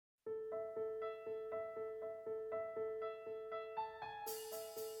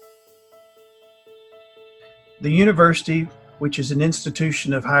The university, which is an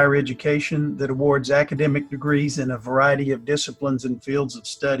institution of higher education that awards academic degrees in a variety of disciplines and fields of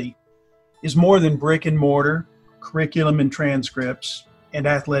study, is more than brick and mortar, curriculum and transcripts, and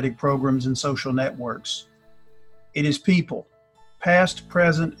athletic programs and social networks. It is people, past,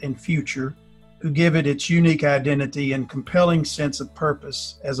 present, and future, who give it its unique identity and compelling sense of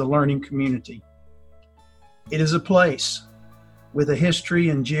purpose as a learning community. It is a place with a history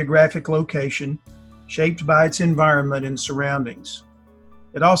and geographic location shaped by its environment and surroundings.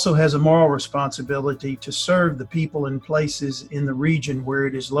 It also has a moral responsibility to serve the people and places in the region where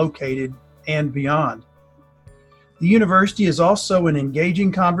it is located and beyond. The university is also an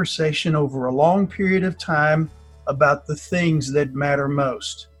engaging conversation over a long period of time about the things that matter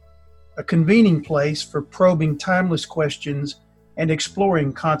most. A convening place for probing timeless questions and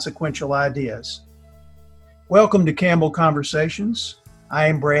exploring consequential ideas. Welcome to Campbell Conversations. I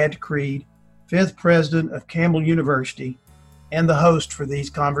am Brad Creed, 5th President of Campbell University and the host for these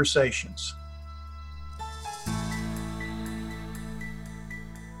conversations.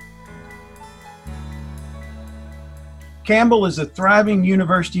 Campbell is a thriving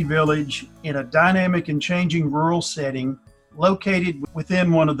university village in a dynamic and changing rural setting located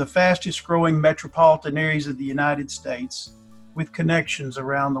within one of the fastest growing metropolitan areas of the United States with connections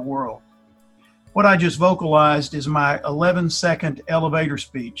around the world. What I just vocalized is my 11-second elevator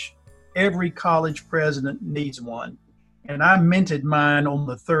speech. Every college president needs one, and I minted mine on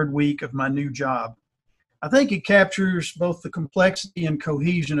the third week of my new job. I think it captures both the complexity and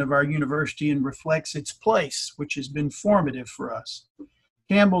cohesion of our university and reflects its place, which has been formative for us.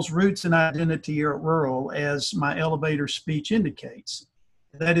 Campbell's roots and identity are rural, as my elevator speech indicates.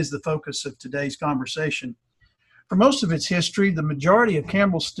 That is the focus of today's conversation. For most of its history, the majority of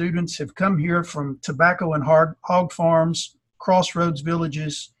Campbell's students have come here from tobacco and hog farms, crossroads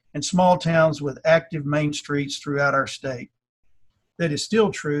villages, and small towns with active main streets throughout our state. That is still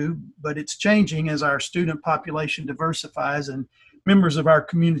true, but it's changing as our student population diversifies and members of our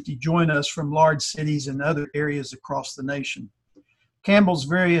community join us from large cities and other areas across the nation. Campbell's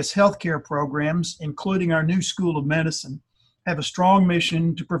various healthcare programs, including our new School of Medicine, have a strong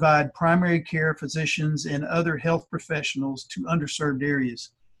mission to provide primary care physicians and other health professionals to underserved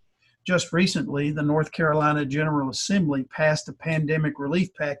areas. Just recently, the North Carolina General Assembly passed a pandemic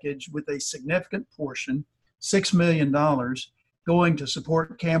relief package with a significant portion, $6 million, going to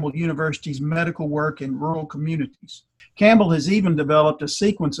support Campbell University's medical work in rural communities. Campbell has even developed a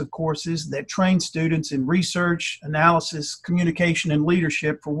sequence of courses that train students in research, analysis, communication, and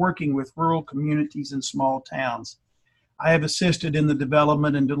leadership for working with rural communities and small towns. I have assisted in the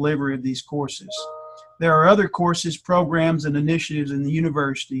development and delivery of these courses. There are other courses, programs, and initiatives in the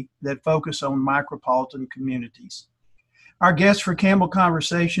university that focus on micropolitan communities. Our guest for Campbell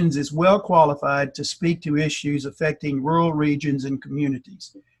Conversations is well qualified to speak to issues affecting rural regions and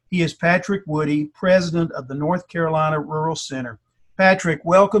communities. He is Patrick Woody, president of the North Carolina Rural Center. Patrick,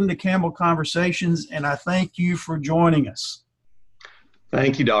 welcome to Campbell Conversations, and I thank you for joining us.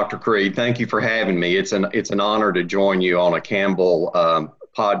 Thank you, Dr. Creed. Thank you for having me. It's an honor to join you on a Campbell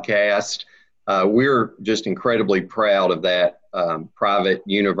podcast. We're just incredibly proud of that private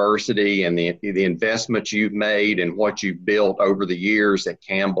university, and the investments you've made and what you've built over the years at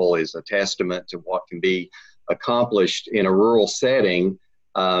Campbell is a testament to what can be accomplished in a rural setting.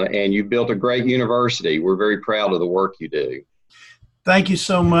 And you've built a great university. We're very proud of the work you do. Thank you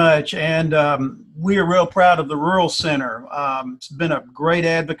so much. And we are real proud of the Rural Center. It's been a great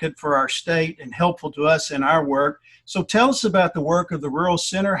advocate for our state and helpful to us in our work. So tell us about the work of the Rural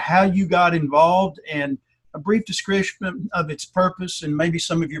Center, how you got involved, and a brief description of its purpose and maybe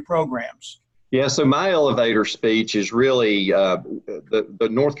some of your programs. Yeah, so my elevator speech is really the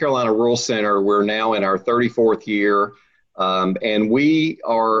North Carolina Rural Center. We're now in our 34th year. And we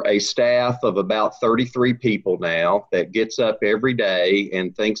are a staff of about 33 people now that gets up every day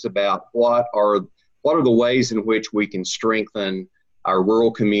and thinks about what are the ways in which we can strengthen our rural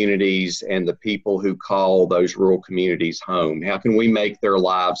communities and the people who call those rural communities home. How can we make their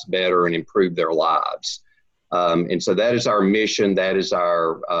lives better and improve their lives? And so that is our mission. That is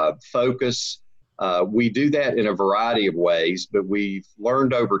our focus. We do that in a variety of ways, but we've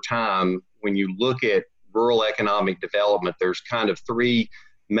learned over time, when you look at rural economic development, there's kind of three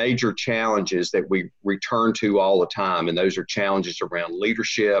major challenges that we return to all the time. And those are challenges around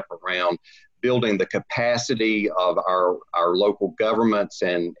leadership, around building the capacity of our local governments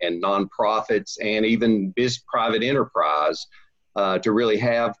and nonprofits and even private enterprise to really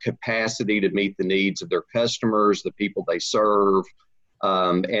have capacity to meet the needs of their customers, the people they serve.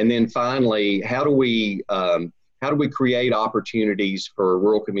 And then finally, how do we how do we create opportunities for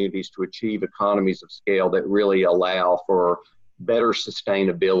rural communities to achieve economies of scale that really allow for better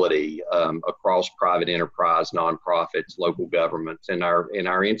sustainability across private enterprise, nonprofits, local governments, and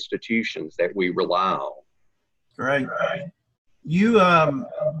our institutions that we rely on. Great. You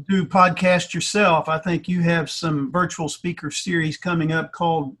do podcast yourself. I think you have some virtual speaker series coming up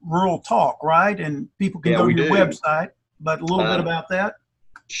called Rural Talk, right? And people can go to your website, but a little bit about that.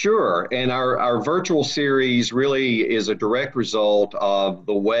 Sure. And our virtual series really is a direct result of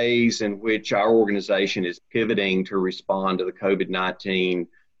the ways in which our organization is pivoting to respond to the COVID-19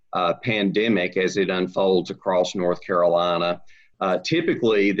 pandemic as it unfolds across North Carolina.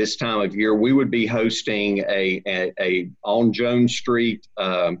 Typically, this time of year, we would be hosting a on Jones Street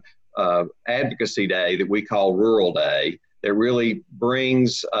advocacy day that we call Rural Day, that really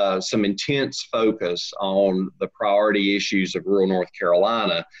brings some intense focus on the priority issues of rural North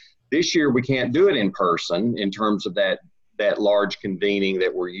Carolina. This year, we can't do it in person in terms of that large convening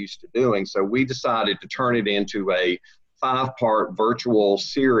that we're used to doing. So we decided to turn it into a 5-part virtual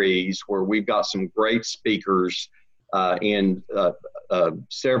series where we've got some great speakers in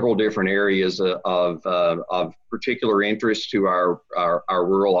several different areas of particular interest to our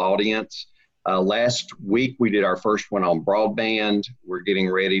rural audience. Last week, we did our first one on broadband. We're getting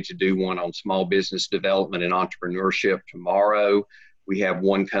ready to do one on small business development and entrepreneurship tomorrow. We have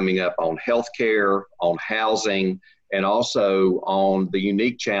one coming up on healthcare, on housing, and also on the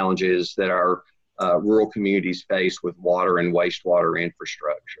unique challenges that our rural communities face with water and wastewater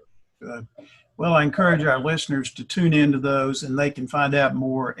infrastructure. Good. Well, I encourage our listeners to tune into those, and they can find out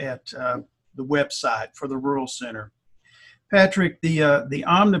more at the website for the Rural Center. Patrick, the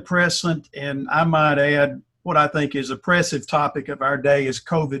omnipresent, and I might add what I think is oppressive topic of our day is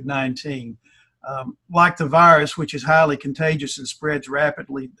COVID-19. Like the virus, which is highly contagious and spreads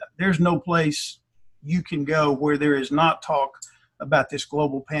rapidly, there's no place you can go where there is not talk about this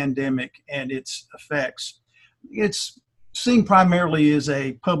global pandemic and its effects. It's seen primarily as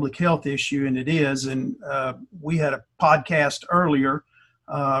a public health issue, and it is. And we had a podcast earlier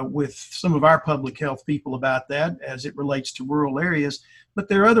with some of our public health people about that as it relates to rural areas. But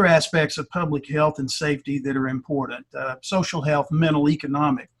there are other aspects of public health and safety that are important, social health, mental,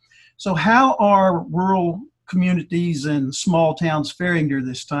 economic. So how are rural communities and small towns faring during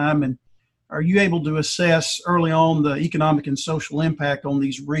this time? And are you able to assess early on the economic and social impact on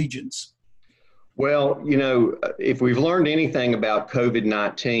these regions? Well, if we've learned anything about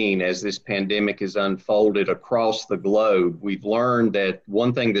COVID-19 as this pandemic has unfolded across the globe, we've learned that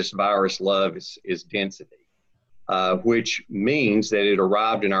one thing this virus loves is density, which means that it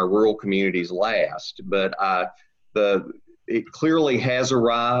arrived in our rural communities last. But it clearly has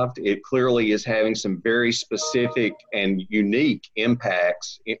arrived. It clearly is having some very specific and unique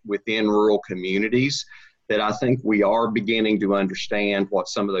impacts within rural communities that I think we are beginning to understand what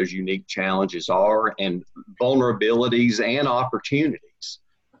some of those unique challenges are, and vulnerabilities and opportunities.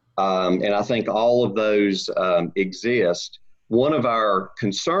 And I think all of those exist. One of our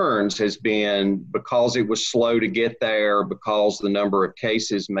concerns has been, because it was slow to get there, because the number of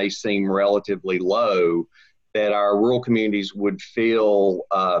cases may seem relatively low, that our rural communities would feel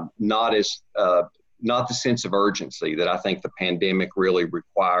not the sense of urgency that I think the pandemic really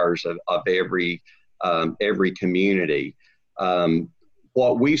requires of every community.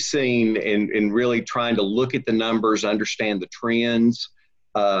 What we've seen in really trying to look at the numbers, understand the trends,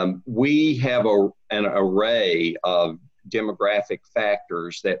 we have an array of demographic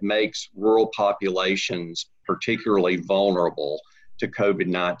factors that makes rural populations particularly vulnerable to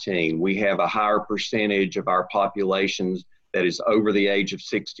COVID-19. We have a higher percentage of our populations that is over the age of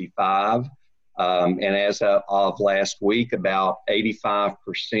 65. And as of last week, about 85%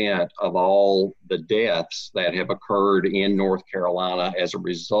 of all the deaths that have occurred in North Carolina as a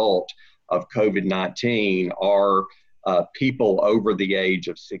result of COVID-19 are people over the age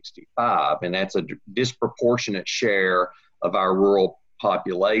of 65. And that's a disproportionate share of our rural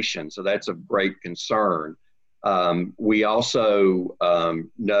population. So that's of great concern. We also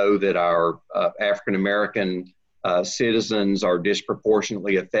know that our African-American citizens are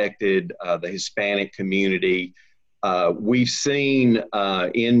disproportionately affected, the Hispanic community. We've seen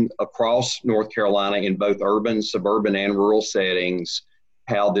across North Carolina in both urban, suburban, and rural settings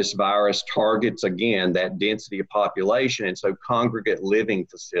how this virus targets, again, that density of population. And so congregate living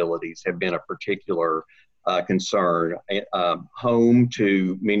facilities have been a particular concern, home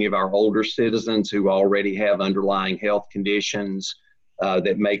to many of our older citizens who already have underlying health conditions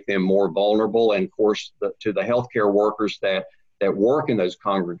that make them more vulnerable, and of course to the healthcare workers that work in those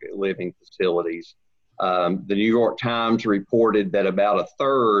congregate living facilities. The New York Times reported that about a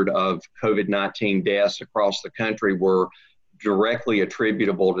third of COVID-19 deaths across the country were directly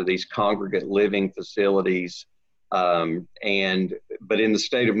attributable to these congregate living facilities. But in the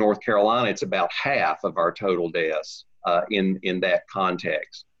state of North Carolina, it's about half of our total deaths in that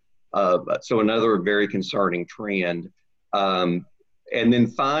context. So another very concerning trend. And then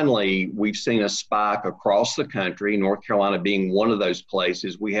finally, we've seen a spike across the country, North Carolina being one of those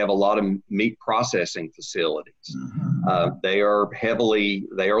places. We have a lot of meat processing facilities. They are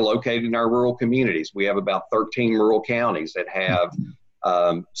located in our rural communities. We have about 13 rural counties that have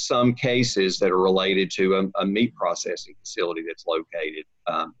some cases that are related to a meat processing facility that's located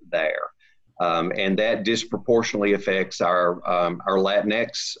there. And that disproportionately affects our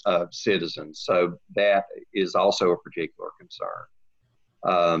Latinx citizens. So that is also a particular concern.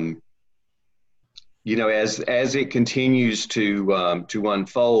 As it continues to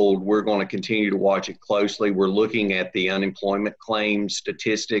unfold, we're going to continue to watch it closely. We're looking at the unemployment claims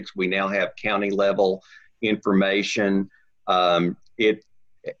statistics. We now have county level information. That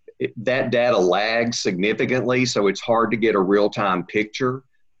data lags significantly, so it's hard to get a real-time picture.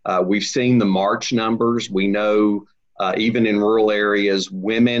 We've seen the March numbers. We know even in rural areas,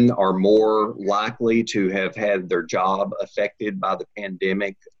 women are more likely to have had their job affected by the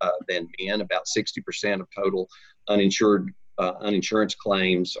pandemic than men. About 60% of total unemployment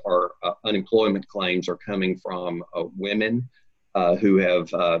claims are coming from women who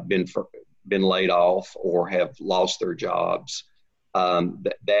have been laid off or have lost their jobs.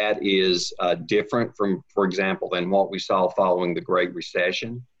 That is different from, for example, than what we saw following the Great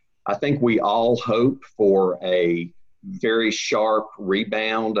Recession. I think we all hope for a very sharp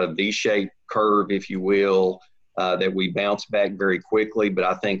rebound, a V-shaped curve, if you will, that we bounce back very quickly. But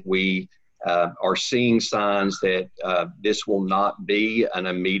I think we are seeing signs that this will not be an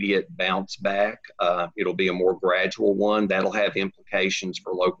immediate bounce back. It'll be a more gradual one. That'll have implications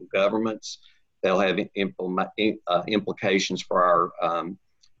for local governments. That'll have implications for our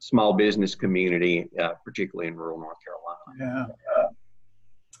small business community, particularly in rural North Carolina. Yeah.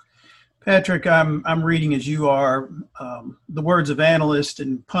 Patrick, I'm reading as you are the words of analysts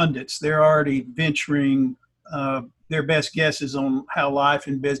and pundits. They're already venturing their best guesses on how life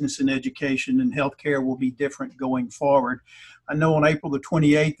and business and education and healthcare will be different going forward. I know on April the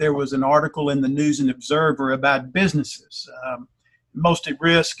 28th, there was an article in the News and Observer about businesses. Most at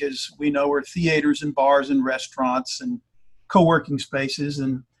risk, as we know, are theaters and bars and restaurants and co-working spaces.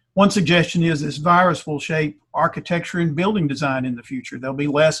 And one suggestion is this virus will shape architecture and building design in the future. There'll be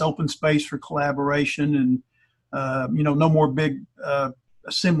less open space for collaboration and, no more big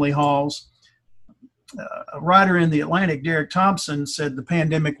assembly halls. A writer in The Atlantic, Derek Thompson, said the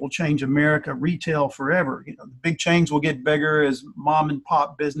pandemic will change America retail forever. The big chains will get bigger as mom and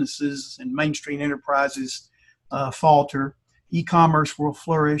pop businesses and mainstream enterprises falter. E-commerce will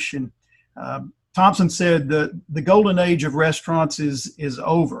flourish. And Thompson said the golden age of restaurants is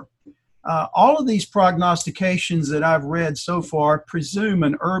over. All of these prognostications that I've read so far presume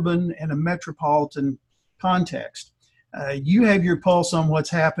an urban and a metropolitan context. You have your pulse on what's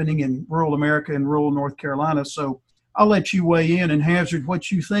happening in rural America and rural North Carolina, so I'll let you weigh in and hazard what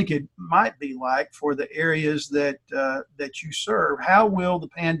you think it might be like for the areas that you serve. How will the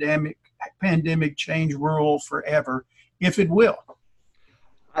pandemic change rural forever, if it will?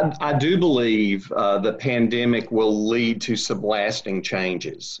 I do believe the pandemic will lead to some lasting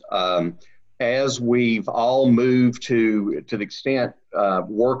changes. As we've all moved to the extent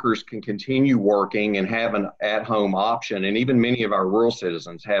workers can continue working and have an at-home option, and even many of our rural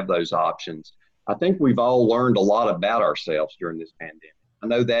citizens have those options, I think we've all learned a lot about ourselves during this pandemic. I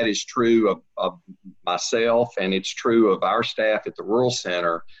know that is true of myself, and it's true of our staff at the Rural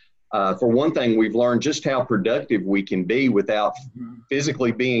Center. For one thing, we've learned just how productive we can be without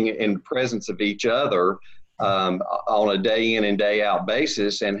physically being in the presence of each other on a day in and day out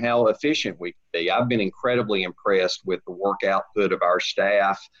basis, and how efficient we can be. I've been incredibly impressed with the work output of our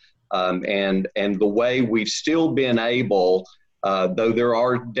staff and the way we've still been able, though there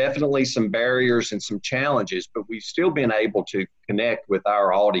are definitely some barriers and some challenges, but we've still been able to connect with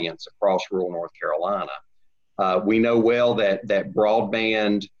our audience across rural North Carolina. We know well that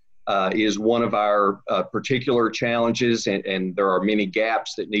broadband is one of our particular challenges, and there are many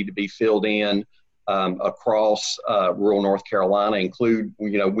gaps that need to be filled in across rural North Carolina.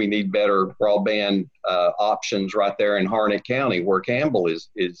 We need better broadband options right there in Harnett County, where Campbell is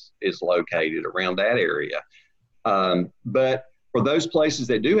located, around that area. But for those places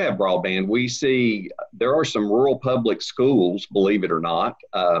that do have broadband, we see there are some rural public schools, believe it or not,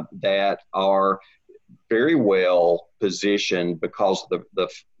 that are very well positioned because of the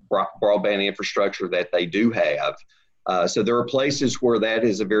broadband infrastructure that they do have. So there are places where that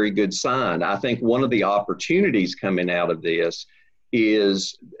is a very good sign. I think one of the opportunities coming out of this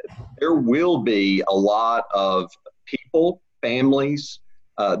is there will be a lot of people, families,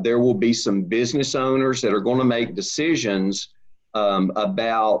 there will be some business owners that are going to make decisions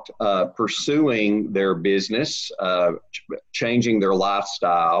about pursuing their business, changing their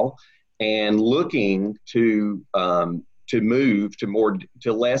lifestyle, and looking to move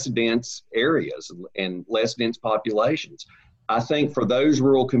to less dense areas and less dense populations. I think for those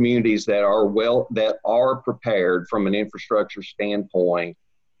rural communities that are prepared from an infrastructure standpoint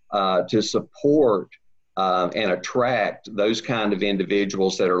to support and attract those kind of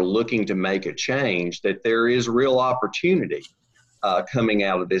individuals that are looking to make a change, that there is real opportunity coming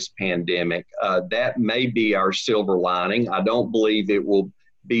out of this pandemic. That may be our silver lining. I don't believe it will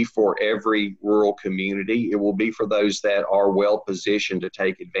be for every rural community. It will be for those that are well positioned to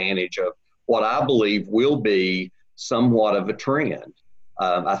take advantage of what I believe will be somewhat of a trend.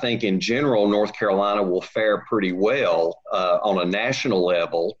 I think in general, North Carolina will fare pretty well on a national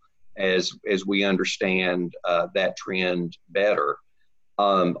level as we understand that trend better.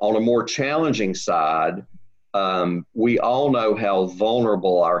 On a more challenging side, we all know how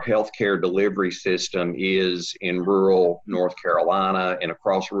vulnerable our healthcare delivery system is in rural North Carolina and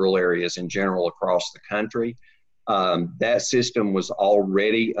across rural areas in general across the country. That system was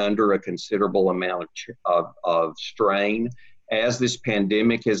already under a considerable amount of strain. As this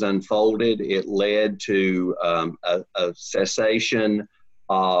pandemic has unfolded, it led to a cessation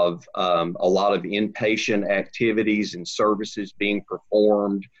of a lot of inpatient activities and services being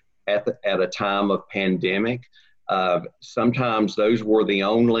performed at a time of pandemic. Sometimes those were the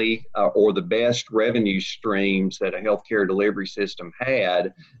only or the best revenue streams that a healthcare delivery system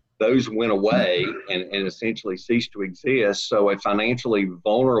had. Those went away and essentially ceased to exist. So a financially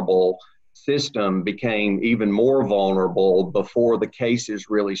vulnerable system became even more vulnerable before the cases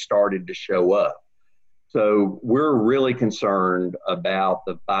really started to show up. So we're really concerned about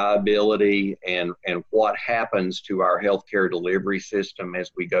the viability and what happens to our healthcare delivery system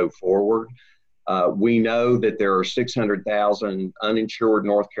as we go forward. We know that there are 600,000 uninsured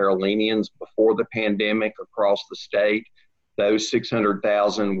North Carolinians before the pandemic across the state. Those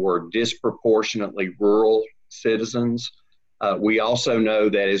 600,000 were disproportionately rural citizens. We also know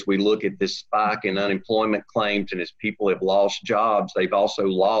that as we look at this spike in unemployment claims and as people have lost jobs, they've also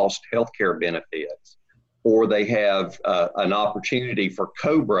lost healthcare benefits, or they have an opportunity for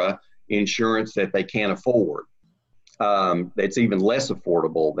COBRA insurance that they can't afford. That's even less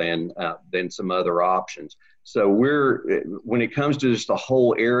affordable than some other options. So when it comes to just the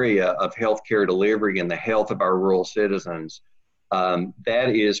whole area of healthcare delivery and the health of our rural citizens, that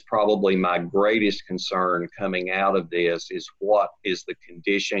is probably my greatest concern coming out of this, is what is the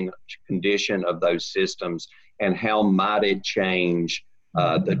condition of those systems and how might it change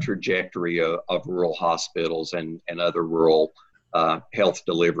the trajectory of rural hospitals and other rural health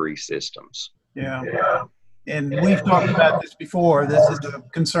delivery systems. Yeah. And we've talked about this before. This is a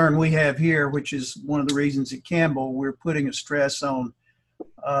concern we have here, which is one of the reasons at Campbell we're putting a stress on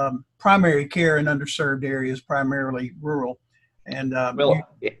primary care in underserved areas, primarily rural. And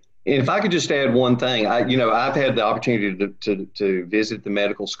if I could just add one thing, I've had the opportunity to visit the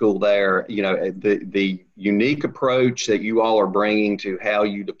medical school there. The unique approach that you all are bringing to how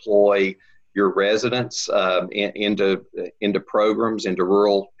you deploy your residents into programs, into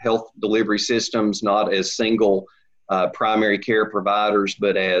rural health delivery systems, not as single primary care providers,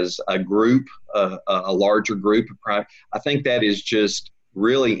 but as a group, a larger group of I think that is just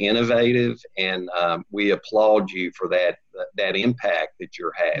really innovative, and we applaud you for that impact that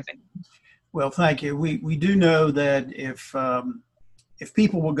you're having. Well, thank you. We do know that if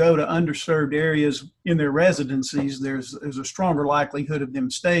people will go to underserved areas in their residencies, there's a stronger likelihood of them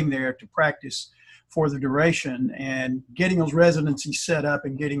staying there to practice for the duration, and getting those residencies set up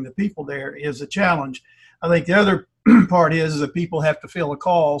and getting the people there is a challenge. I think the other part is that people have to fill a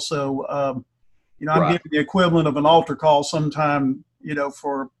call. So, I'm Right. giving the equivalent of an altar call sometime,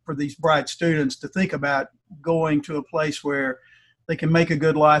 for these bright students to think about going to a place where they can make a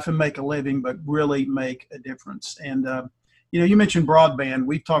good life and make a living, but really make a difference. And, you mentioned broadband.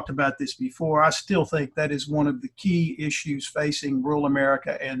 We've talked about this before. I still think that is one of the key issues facing rural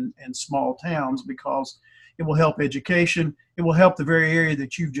America and small towns, because it will help education. It will help the very area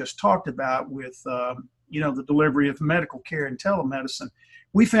that you've just talked about with, the delivery of medical care and telemedicine.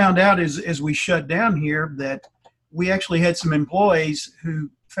 We found out as we shut down here that we actually had some employees who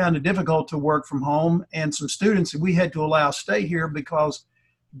found it difficult to work from home, and some students that we had to allow stay here because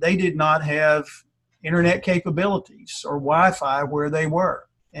they did not have internet capabilities or Wi-Fi where they were.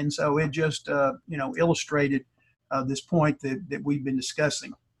 And so it just, illustrated this point that we've been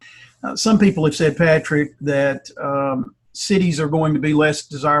discussing. Some people have said, Patrick, that cities are going to be less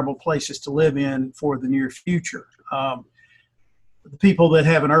desirable places to live in for the near future. The people that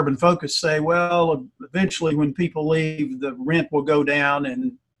have an urban focus say, well, eventually when people leave, the rent will go down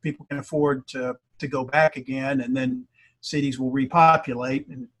and people can afford to go back again, and then cities will repopulate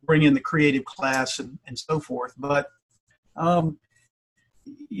and bring in the creative class and so forth. But,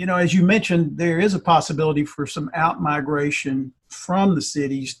 as you mentioned, there is a possibility for some out-migration from the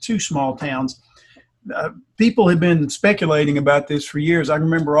cities to small towns. People have been speculating about this for years. I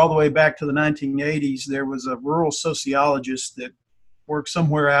remember all the way back to the 1980s, there was a rural sociologist that worked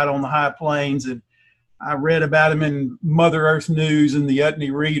somewhere out on the high plains, and I read about him in Mother Earth News and the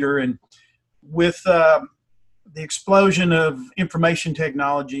Utne Reader. And with the explosion of information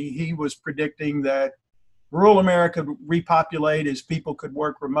technology, he was predicting that rural America would repopulate as people could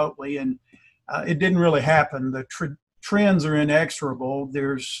work remotely, and it didn't really happen. The trends are inexorable.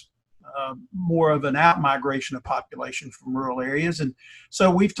 There's more of an out-migration of population from rural areas. And so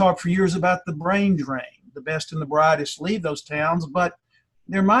we've talked for years about the brain drain. The best and the brightest leave those towns, but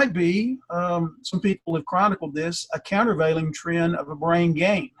there might be, some people have chronicled this, a countervailing trend of a brain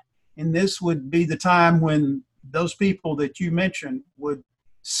gain. And this would be the time when those people that you mentioned would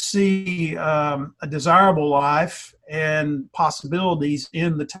see a desirable life and possibilities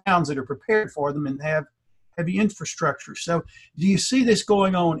in the towns that are prepared for them and have heavy infrastructure. So do you see this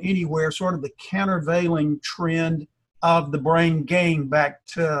going on anywhere, sort of the countervailing trend of the brain gain back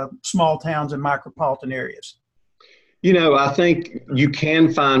to small towns and micropolitan areas? I think you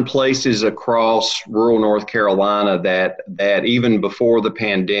can find places across rural North Carolina that even before the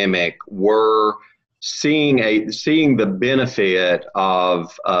pandemic were seeing the benefit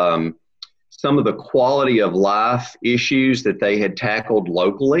of some of the quality of life issues that they had tackled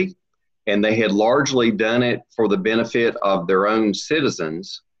locally, and they had largely done it for the benefit of their own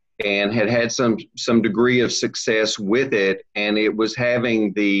citizens and had some degree of success with it, and it was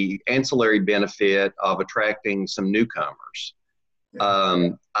having the ancillary benefit of attracting some newcomers.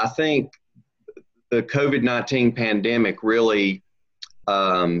 I think the COVID-19 pandemic really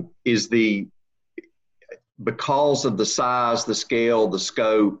is because of the size, the scale, the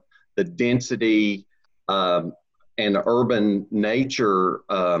scope, the density, and the urban nature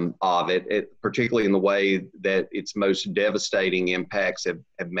of it, particularly in the way that its most devastating impacts have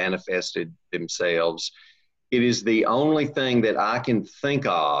manifested themselves. It is the only thing that I can think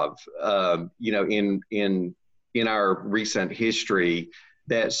of, in our recent history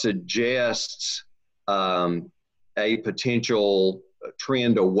that suggests a potential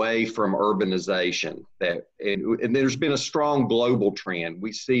trend away from urbanization. And there's been a strong global trend.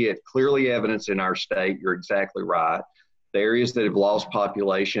 We see it clearly evidenced in our state. You're exactly right. The areas that have lost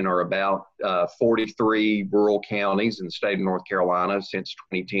population are about 43 rural counties in the state of North Carolina since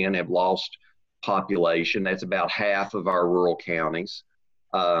 2010 have lost population. That's about half of our rural counties.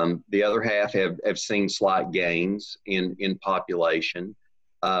 The other half have seen slight gains in population.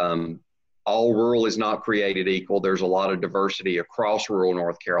 All rural is not created equal. There's a lot of diversity across rural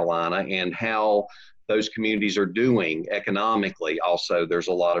North Carolina, and how those communities are doing economically. Also, there's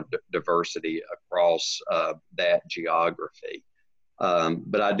a lot of diversity across that geography.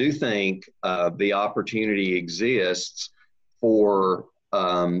 But I do think the opportunity exists for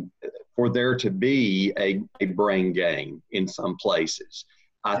there to be a brain gain in some places.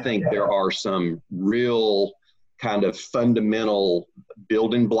 I think there are some real kind of fundamental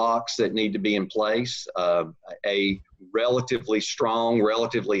building blocks that need to be in place. A relatively strong,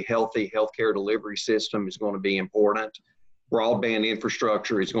 relatively healthy healthcare delivery system is going to be important. Broadband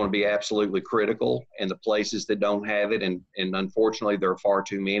infrastructure is going to be absolutely critical in the places that don't have it. And unfortunately, there are far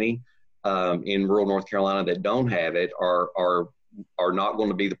too many in rural North Carolina that don't have it, are not going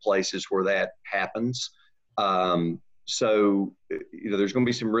to be the places where that happens. So there's going to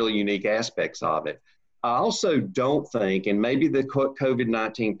be some really unique aspects of it. I also don't think, and maybe the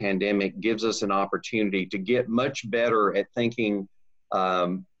COVID-19 pandemic gives us an opportunity to get much better at thinking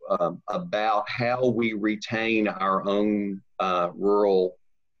about how we retain our own rural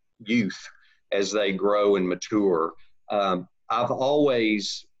youth as they grow and mature. I've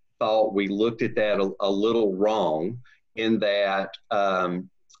always thought we looked at that a little wrong, in that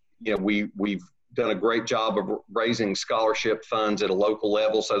we've done a great job of raising scholarship funds at a local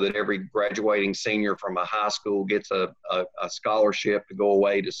level so that every graduating senior from a high school gets a scholarship to go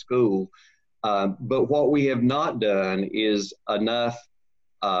away to school. But what we have not done is enough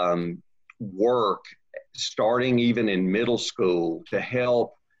work starting even in middle school to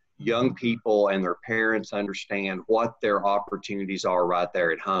help young people and their parents understand what their opportunities are right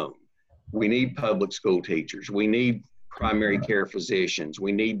there at home. We need public school teachers. We need primary care physicians.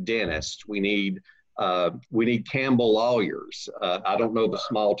 We need dentists. We need Campbell lawyers. I don't know the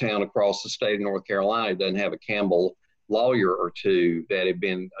small town across the state of North Carolina doesn't have a Campbell lawyer or two that have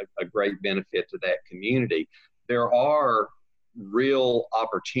been a great benefit to that community. There are real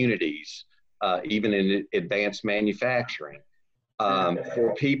opportunities, even in advanced manufacturing,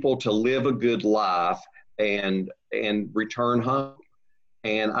 for people to live a good life and return home.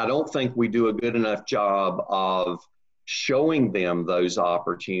 And I don't think we do a good enough job of showing them those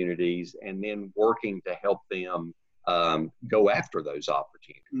opportunities and then working to help them go after those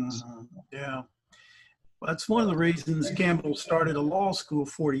opportunities. Yeah. That's one of the reasons Campbell started a law school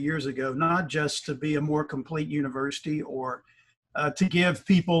 40 years ago, not just to be a more complete university or to give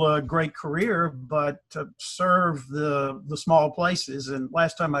people a great career, but to serve the small places. And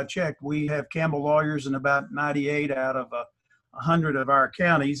last time I checked, we have Campbell lawyers in about 98 out of 100 of our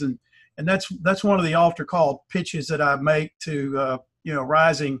counties. And that's one of the altar call pitches that I make to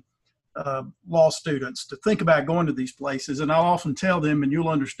rising law students to think about going to these places. And I'll often tell them, and you'll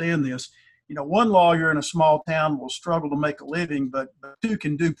understand this, one lawyer in a small town will struggle to make a living, but two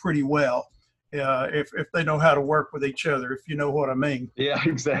can do pretty well if they know how to work with each other, if you know what I mean. Yeah,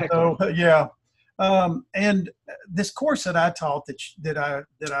 exactly. So, yeah. And this course that I taught that I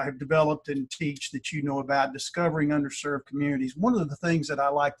have developed and teach that you know about, Discovering Underserved Communities, one of the things that I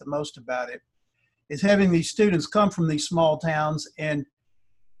like the most about it is having these students come from these small towns, and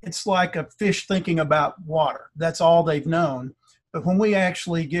it's like a fish thinking about water. That's all they've known. But when we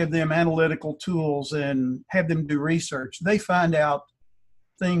actually give them analytical tools and have them do research, they find out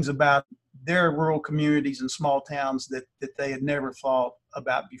things about their rural communities and small towns that they had never thought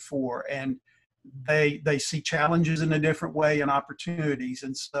about before. And they see challenges in a different way and opportunities.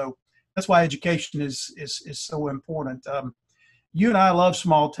 And so that's why education is so important. You and I love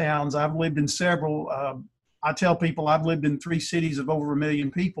small towns. I've lived in several. I tell people I've lived in 3 cities of over 1 million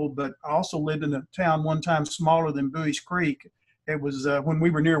people, but I also lived in a town one time smaller than Buies Creek. It was when we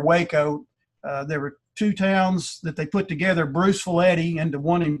were near Waco. There were 2 towns that they put together, Bruceville, Eddy, into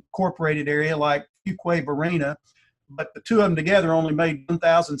one incorporated area like Fuquay, Varina. But the 2 of them together only made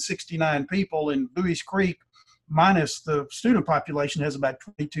 1,069 people. In Buies Creek, minus the student population, has about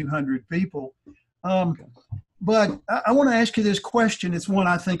 2,200 people. But I want to ask you this question. It's one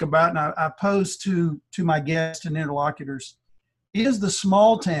I think about, and I pose to my guests and interlocutors. Is the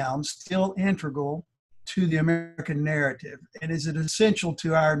small town still integral to the American narrative? And is it essential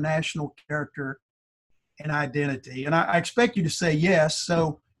to our national character and identity? And I expect you to say yes.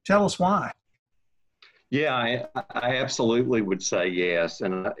 So tell us why. Yeah, I absolutely would say yes.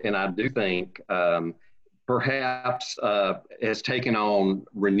 And I do think perhaps has taken on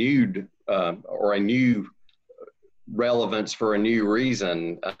renewed or a new relevance for a new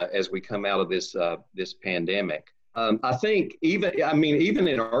reason as we come out of this pandemic. I think even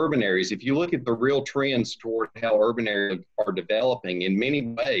in urban areas, if you look at the real trends toward how urban areas are developing, in many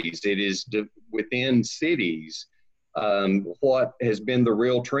ways, it is within cities. What has been the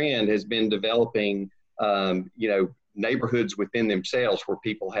real trend has been developing neighborhoods within themselves where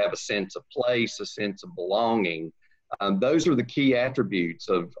people have a sense of place, a sense of belonging. Those are the key attributes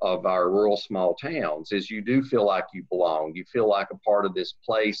of our rural small towns, is you do feel like you belong. You feel like a part of this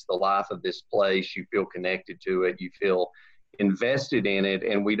place, the life of this place. You feel connected to it. You feel invested in it.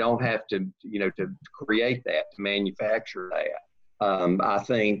 And we don't have to create that, to manufacture that. I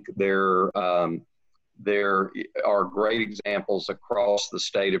think there are great examples across the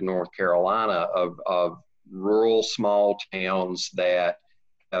state of North Carolina of rural small towns that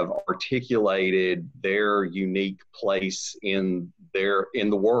have articulated their unique place in the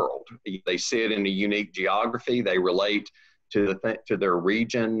world. They sit in a unique geography. They relate to their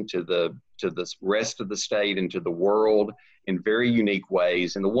region, to the rest of the state, and to the world in very unique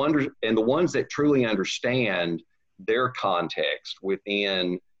ways. And the ones that truly understand their context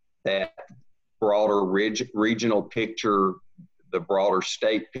within that broader regional picture, the broader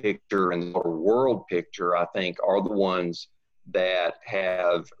state picture, and the world picture, I think, are the ones that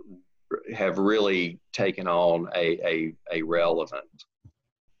have really taken on a relevance.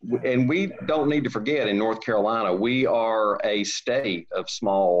 And we don't need to forget, in North Carolina, we are a state of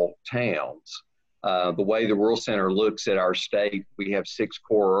small towns. The way the Rural Center looks at our state, we have 6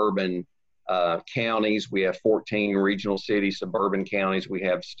 core urban counties. We have 14 regional cities, suburban counties. We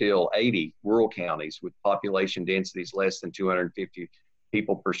have still 80 rural counties with population densities less than 250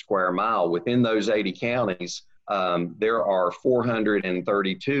 people per square mile. Within those 80 counties, there are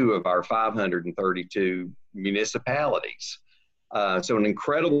 432 of our 532 municipalities. So an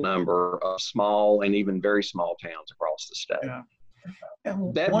incredible number of small and even very small towns across the state. Yeah.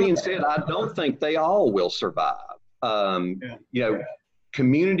 And That being said, I don't think they all will survive. You know,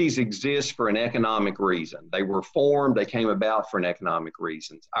 communities exist for an economic reason. They were formed, they came about for an economic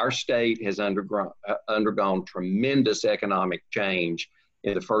reasons. Our state has undergone tremendous economic change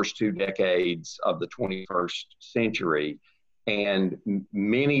in the first 2 decades of the 21st century. And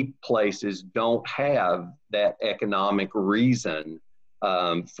many places don't have that economic reason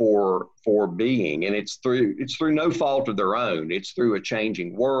for being, and it's through no fault of their own. It's through a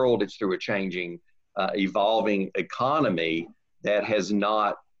changing world. It's through a changing, evolving economy that has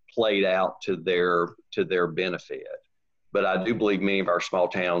not played out to their benefit. But I do believe many of our small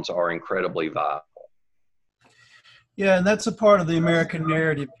towns are incredibly viable. Yeah, and that's a part of the American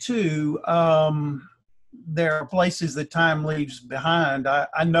narrative too. There are places that time leaves behind.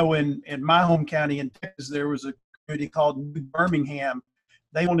 I know in my home county in Texas, there was a community called New Birmingham.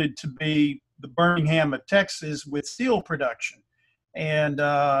 They wanted to be the Birmingham of Texas with steel production. And,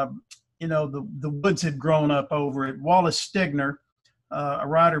 you know, the woods had grown up over it. Wallace Stegner, a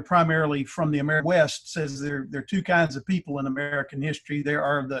writer primarily from the American West, says there are two kinds of people in American history. There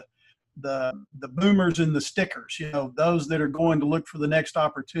are the boomers and the stickers, you know, those that are going to look for the next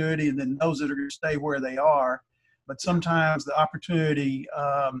opportunity, and then those that are going to stay where they are. But sometimes the opportunity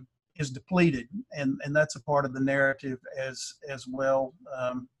is depleted, and that's a part of the narrative as well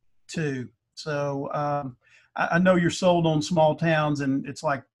too. So I know you're sold on small towns, and it's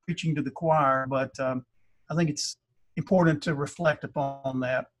like preaching to the choir, but I think it's important to reflect upon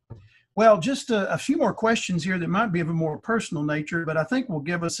that. Well, just a few more questions here that might be of a more personal nature, but I think will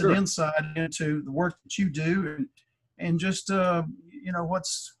give us an insight into the work that you do and just, you know,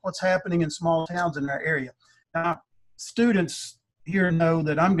 what's happening in small towns in our area. Now, students here know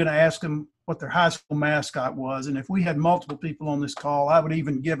that I'm going to ask them what their high school mascot was. And if we had multiple people on this call, I would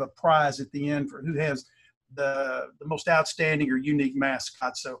even give a prize at the end for who has the most outstanding or unique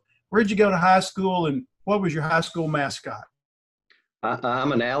mascot. So where'd you go to high school, and what was your high school mascot?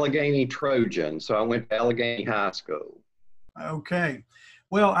 I'm an Allegheny Trojan, so I went to Allegheny High School. Okay.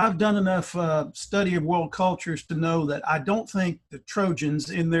 Well, I've done enough study of world cultures to know that I don't think the Trojans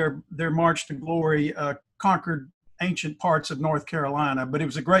in their march to glory conquered ancient parts of North Carolina, but it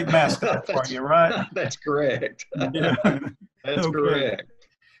was a great mascot for you, right? That's correct. Yeah. That's correct.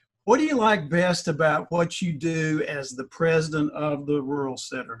 What do you like best about what you do as the president of the Rural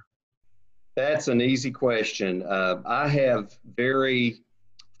Center? That's an easy question. I have very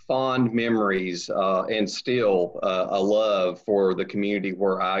fond memories and still a love for the community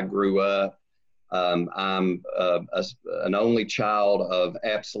where I grew up. I'm an only child of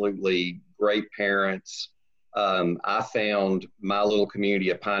absolutely great parents. I found my little community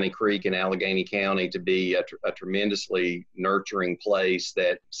of Piney Creek in Allegheny County to be a tremendously nurturing place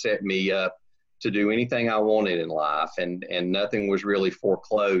that set me up to do anything I wanted in life, and nothing was really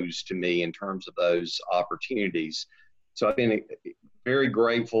foreclosed to me in terms of those opportunities. So I've been very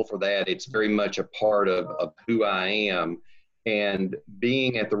grateful for that. It's very much a part of who I am. And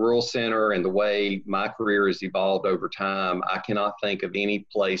being at the Rural Center and the way my career has evolved over time, I cannot think of any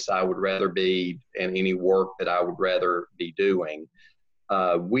place I would rather be and any work that I would rather be doing.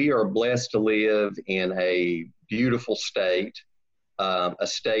 We are blessed to live in a beautiful state. A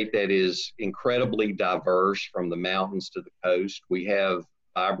state that is incredibly diverse from the mountains to the coast. We have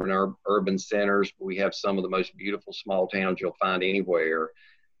vibrant urban centers, but we have some of the most beautiful small towns you'll find anywhere.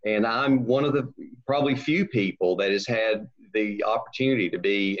 And I'm one of the probably few people that has had the opportunity to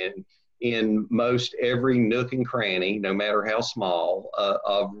be in most every nook and cranny, no matter how small,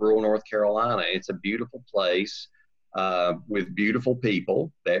 of rural North Carolina. It's a beautiful place with beautiful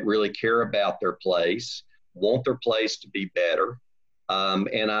people that really care about their place, want their place to be better.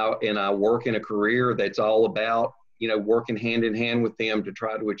 And I work in a career that's all about, you know, working hand in hand with them to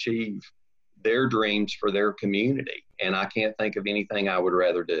try to achieve their dreams for their community. And I can't think of anything I would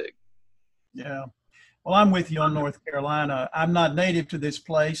rather do. Yeah. Well, I'm with you on North Carolina. I'm not native to this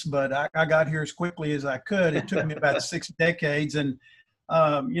place, but I got here as quickly as I could. It took me about 6 decades. And,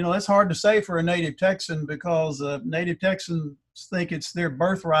 you know, that's hard to say for a native Texan, because native Texans think it's their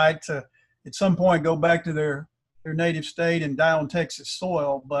birthright to at some point go back to their native state and die on Texas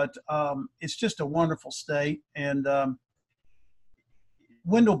soil. But it's just a wonderful state. And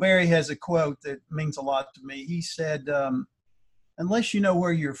Wendell Berry has a quote that means a lot to me. He said, unless you know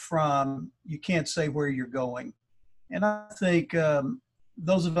where you're from, you can't say where you're going. And I think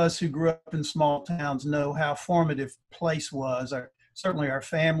those of us who grew up in small towns know how formative place was. Certainly our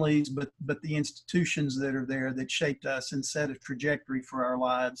families, but the institutions that are there that shaped us and set a trajectory for our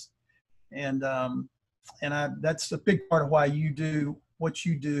lives. And that's a big part of why you do what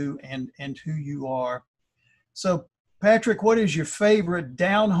you do and who you are. So, Patrick, what is your favorite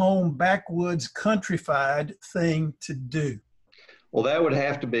down home, backwoods, countrified thing to do? Well, that would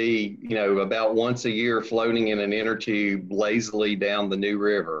have to be, about once a year floating in an inner tube lazily down the New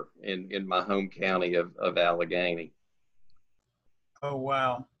River in my home county of Allegheny. Oh,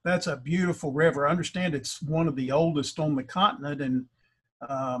 wow. That's a beautiful river. I understand it's one of the oldest on the continent, and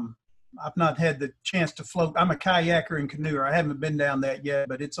I've not had the chance to float. I'm a kayaker and canoeer. I haven't been down that yet,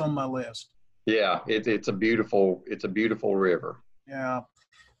 but it's on my list. Yeah, it's a beautiful river. Yeah.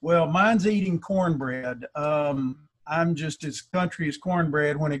 Well, mine's eating cornbread. I'm just as country as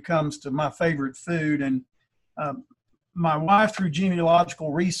cornbread when it comes to my favorite food. And my wife, through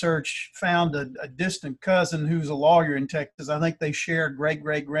genealogical research, found a distant cousin who's a lawyer in Texas. I think they share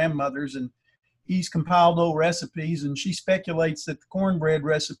great-great-grandmothers, and he's compiled old recipes, and she speculates that the cornbread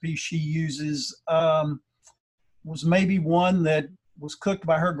recipe she uses was maybe one that was cooked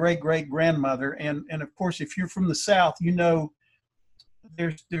by her great-great-grandmother. And of course, if you're from the South,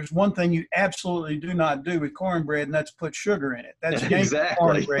 there's one thing you absolutely do not do with cornbread, and that's put sugar in it. That's Yankee Exactly.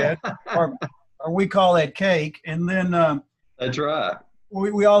 cornbread, or we call that cake. And then That's right.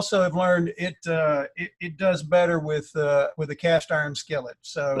 we also have learned it does better with a cast iron skillet.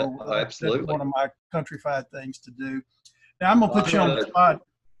 So Absolutely, that's one of my countrified things to do. Now I'm gonna put you on the spot.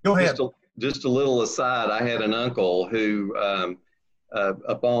 Go ahead. Just a little aside. I had an uncle who,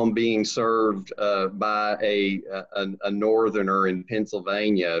 upon being served by a northerner in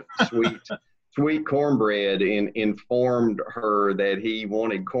Pennsylvania, sweet cornbread, informed her that he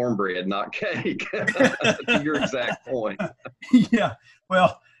wanted cornbread, not cake. To your exact point. Yeah.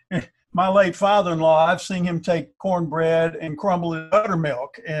 Well, my late father-in-law, I've seen him take cornbread and crumble it in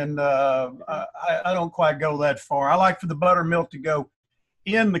buttermilk, and I don't quite go that far. I like for the buttermilk to go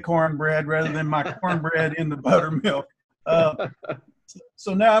in the cornbread rather than my cornbread in the buttermilk.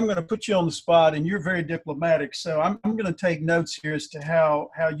 So now I'm going to put you on the spot, and you're very diplomatic. So I'm going to take notes here as to how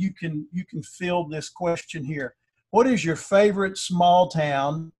you can field this question here. What is your favorite small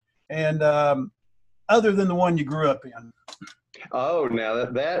town, and other than the one you grew up in? Oh, now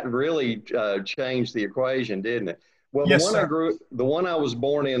that really changed the equation, didn't it? Well, Yes, the one I was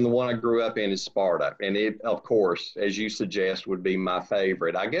born in, the one I grew up in is Sparta, and it, of course, as you suggest, would be my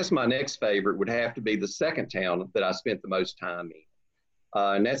favorite. I guess my next favorite would have to be the second town that I spent the most time in.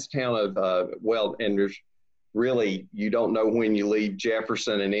 And that's the town of, and there's really, you don't know when you leave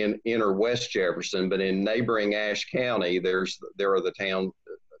Jefferson and enter West Jefferson, but in neighboring Ashe County, there are the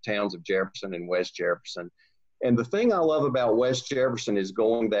towns of Jefferson and West Jefferson. And the thing I love about West Jefferson is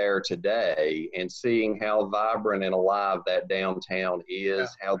going there today and seeing how vibrant and alive that downtown is,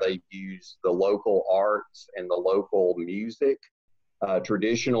 how they use the local arts and the local music.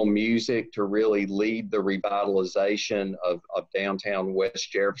 Traditional music to really lead the revitalization of downtown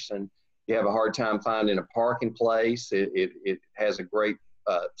West Jefferson. You have a hard time finding a parking place. It has a great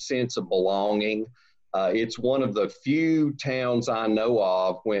sense of belonging. It's one of the few towns I know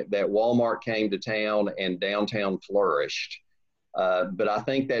of that Walmart came to town and downtown flourished. But I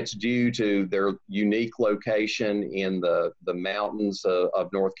think that's due to their unique location in the mountains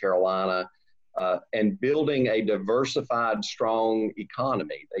of North Carolina. And building a diversified, strong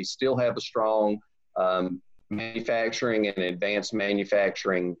economy. They still have a strong manufacturing and advanced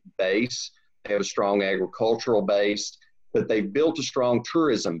manufacturing base. They have a strong agricultural base, but they've built a strong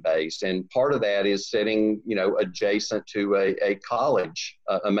tourism base. And part of that is sitting, adjacent to a college,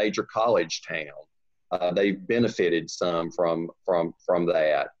 a major college town. They've benefited some from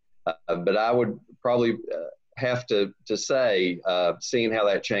that. But I would probably have to say, seeing how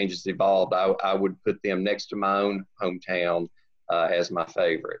that change has evolved, I would put them next to my own hometown as my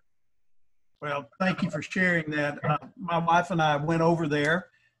favorite. Well, thank you for sharing that. My wife and I went over there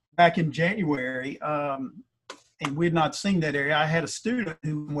back in January, and we had not seen that area. I had a student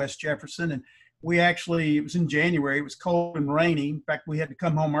who was in West Jefferson, and it was in January. It was cold and rainy. In fact, we had to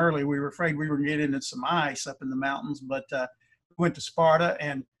come home early. We were afraid we were going to get into some ice up in the mountains, but we went to Sparta,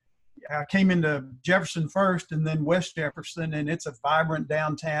 and I came into Jefferson first and then West Jefferson, and it's a vibrant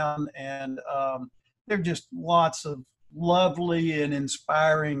downtown, and there are just lots of lovely and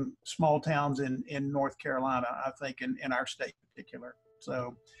inspiring small towns in North Carolina, I think, in our state in particular.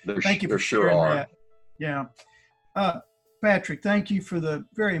 So thank you for sharing that. Yeah. Patrick, thank you for the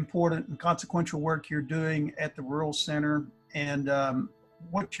very important and consequential work you're doing at the Rural Center, and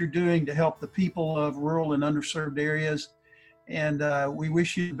what you're doing to help the people of rural and underserved areas. And we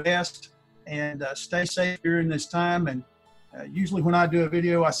wish you the best, and stay safe during this time. And usually when I do a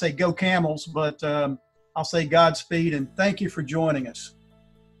video, I say go Camels, but I'll say Godspeed, and thank you for joining us.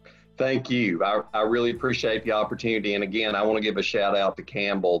 Thank you. I really appreciate the opportunity. And again, I want to give a shout out to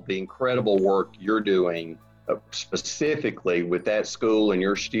Campbell, the incredible work you're doing specifically with that school and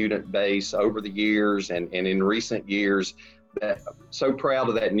your student base over the years and in recent years. So proud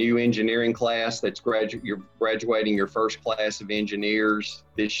of that new engineering class that's you're graduating your first class of engineers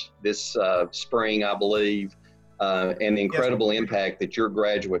this spring, I believe, and the incredible impact that your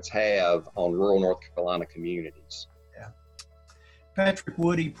graduates have on rural North Carolina communities. Patrick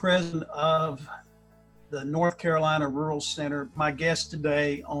Woody, president of the North Carolina Rural Center, my guest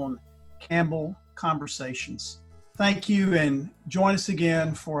today on Campbell Conversations. Thank you, and join us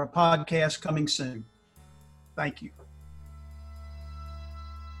again for a podcast coming soon. Thank you.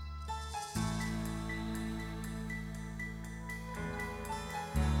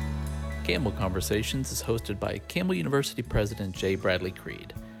 Campbell Conversations is hosted by Campbell University President J. Bradley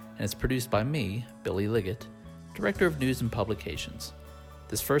Creed, and is produced by me, Billy Liggett, Director of News and Publications.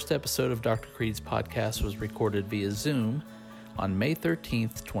 This first episode of Dr. Creed's podcast was recorded via Zoom on May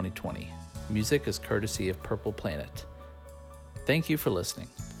 13th, 2020. Music is courtesy of Purple Planet. Thank you for listening.